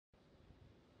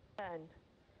10,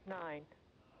 9,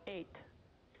 8,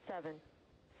 7,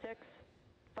 6,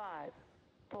 5,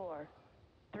 4,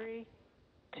 3,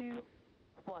 2,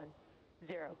 1,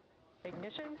 0.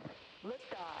 Ignition,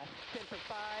 liftoff. Semper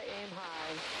Fi, aim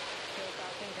high. Go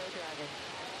Falcon, go Dragon.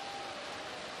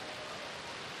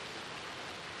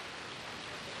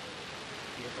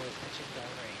 Vehicle is pitching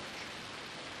downrange.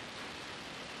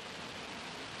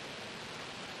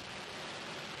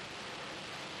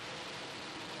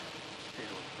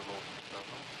 Payload promote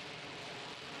nominal.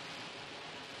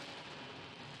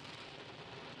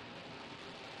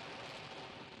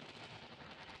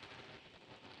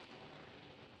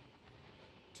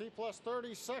 T plus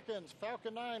 30 seconds.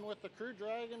 Falcon 9 with the Crew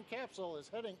Dragon capsule is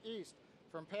heading east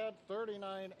from pad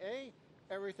 39A.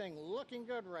 Everything looking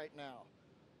good right now.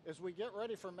 As we get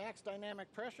ready for max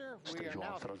dynamic pressure, we are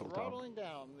now throttling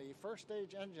down the first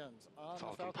stage engines on the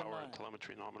Falcon power 9. and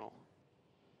telemetry nominal.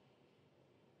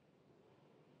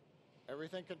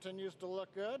 Everything continues to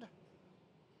look good.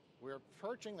 We're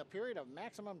approaching the period of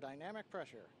maximum dynamic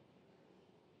pressure.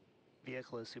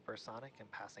 Vehicle is supersonic and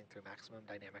passing through maximum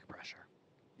dynamic pressure.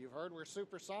 You've heard we're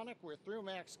supersonic. We're through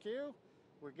max Q.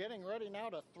 We're getting ready now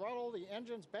to throttle the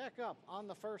engines back up on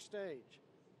the first stage.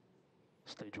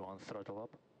 Stage 1, throttle up.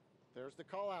 There's the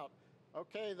call out.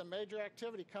 Okay, the major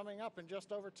activity coming up in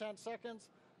just over 10 seconds.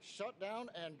 Shutdown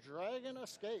and Dragon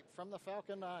escape from the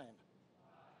Falcon 9.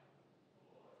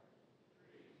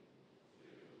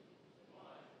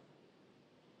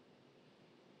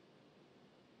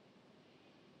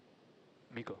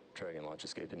 Miko. Dragon launch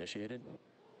escape initiated.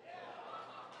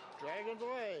 Dragon's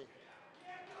away.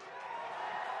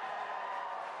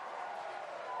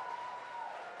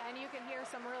 And you can hear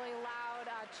some really loud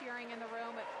cheering in the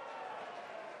room.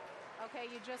 Okay,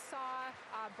 you just saw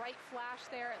a bright flash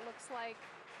there. It looks like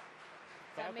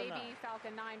that may be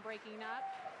Falcon 9 breaking up.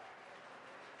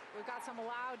 We've got some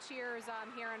loud cheers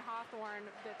here in Hawthorne.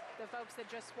 The folks that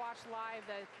just watched live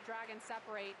the Dragon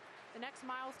separate. The next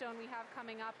milestone we have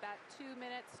coming up at 2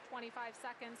 minutes, 25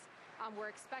 seconds, we're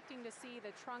expecting to see the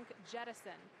trunk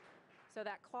jettison. So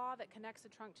that claw that connects the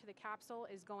trunk to the capsule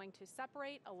is going to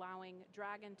separate, allowing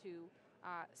Dragon to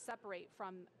separate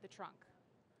from the trunk.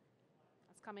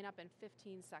 That's coming up in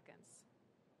 15 seconds.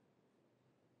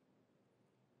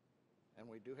 And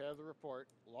we do have the report.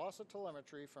 Loss of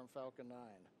telemetry from Falcon 9,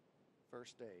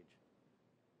 first stage.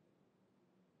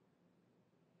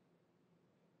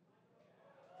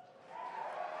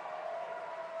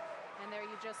 And there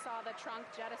you just saw the trunk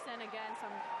jettison. Again,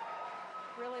 some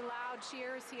really loud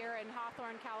cheers here in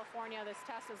Hawthorne, California. This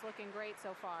test is looking great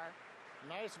so far.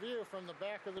 Nice view from the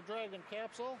back of the Dragon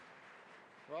capsule.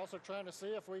 We're also trying to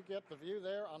see if we get the view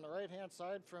there on the right-hand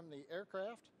side from the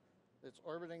aircraft that's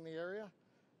orbiting the area.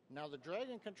 Now the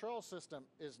Dragon control system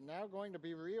is now going to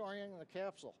be reorienting the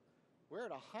capsule. We're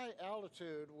at a high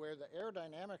altitude where the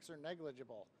aerodynamics are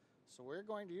negligible. So we're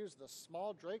going to use the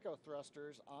small Draco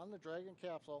thrusters on the Dragon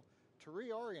capsule to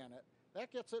reorient it.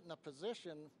 That gets it in a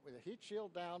position with a heat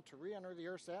shield down to re-enter the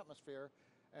Earth's atmosphere,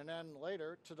 and then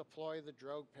later to deploy the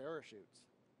drogue parachutes.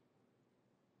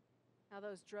 Now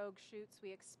those drogue chutes,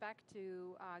 we expect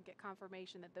to get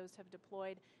confirmation that those have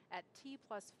deployed at T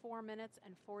plus 4 minutes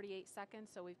and 48 seconds.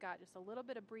 So we've got just a little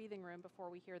bit of breathing room before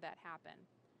we hear that happen.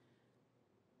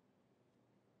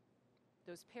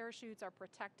 Those parachutes are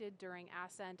protected during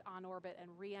ascent, on orbit,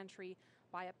 and re-entry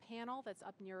by a panel that's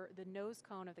up near the nose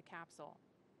cone of the capsule.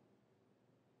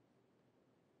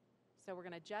 So we're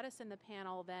going to jettison the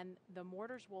panel, then the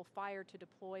mortars will fire to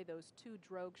deploy those 2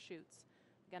 drogue chutes.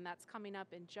 Again, that's coming up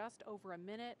in just over a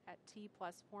minute at T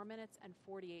plus 4 minutes and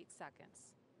 48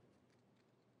 seconds.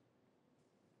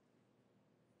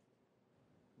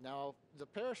 Now, the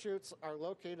parachutes are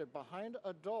located behind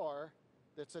a door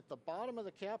that's at the bottom of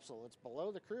the capsule. It's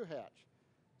below the crew hatch.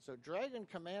 So Dragon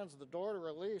commands the door to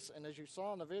release, and as you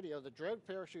saw in the video, the drogue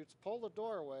parachutes pull the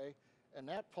door away, and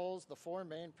that pulls the 4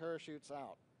 main parachutes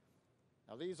out.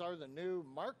 Now, these are the new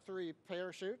Mark III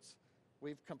parachutes.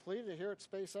 We've completed here at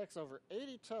SpaceX over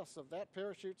 80 tests of that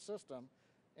parachute system,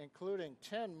 including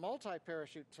 10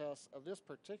 multi-parachute tests of this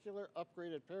particular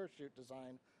upgraded parachute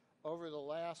design over the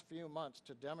last few months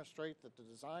to demonstrate that the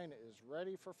design is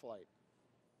ready for flight.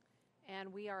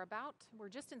 And we're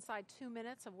just inside 2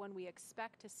 minutes of when we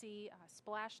expect to see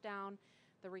splashdown.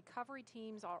 The recovery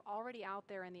teams are already out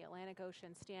there in the Atlantic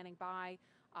Ocean standing by,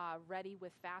 ready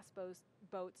with fast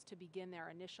boats to begin their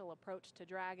initial approach to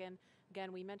Dragon.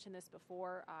 Again, we mentioned this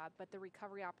before, but the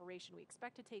recovery operation we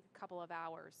expect to take a couple of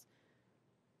hours.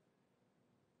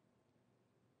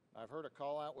 I've heard a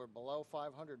call out, we're below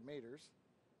 500 meters.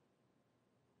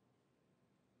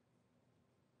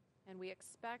 And we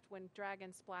expect when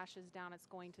Dragon splashes down, it's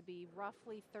going to be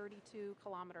roughly 32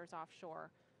 kilometers offshore.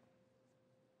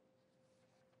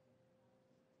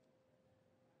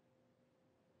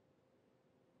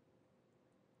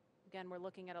 Again, we're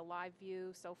looking at a live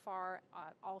view. So far,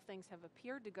 all things have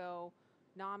appeared to go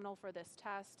nominal for this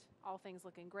test. All things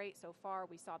looking great so far.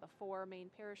 We saw the 4 main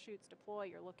parachutes deploy.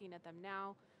 You're looking at them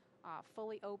now,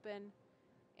 fully open.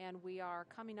 And we are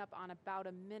coming up on about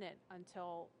a minute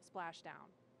until splashdown.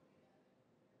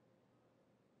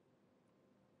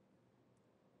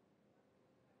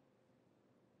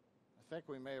 I think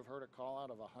we may have heard a call out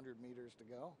of 100 meters to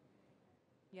go.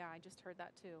 Yeah, I just heard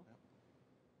that too. Yep.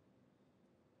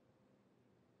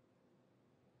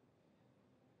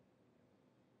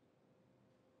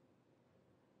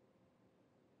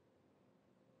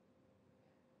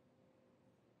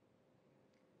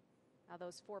 Now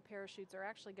those 4 parachutes are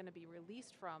actually going to be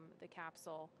released from the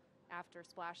capsule after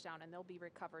splashdown, and they'll be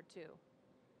recovered too.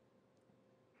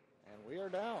 And we are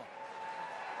down.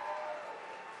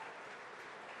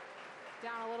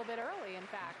 Down a little bit early, in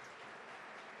fact.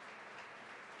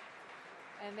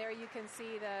 And there you can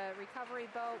see the recovery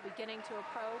boat beginning to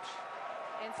approach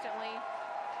instantly.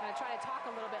 I'm going to try to talk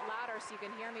a little bit louder so you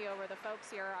can hear me over the folks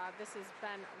here. This has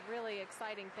been a really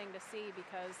exciting thing to see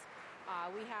because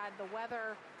we had the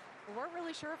weather. We weren't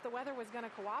really sure if the weather was going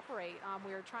to cooperate.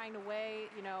 We were trying to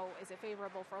weigh, is it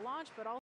favorable for launch, but also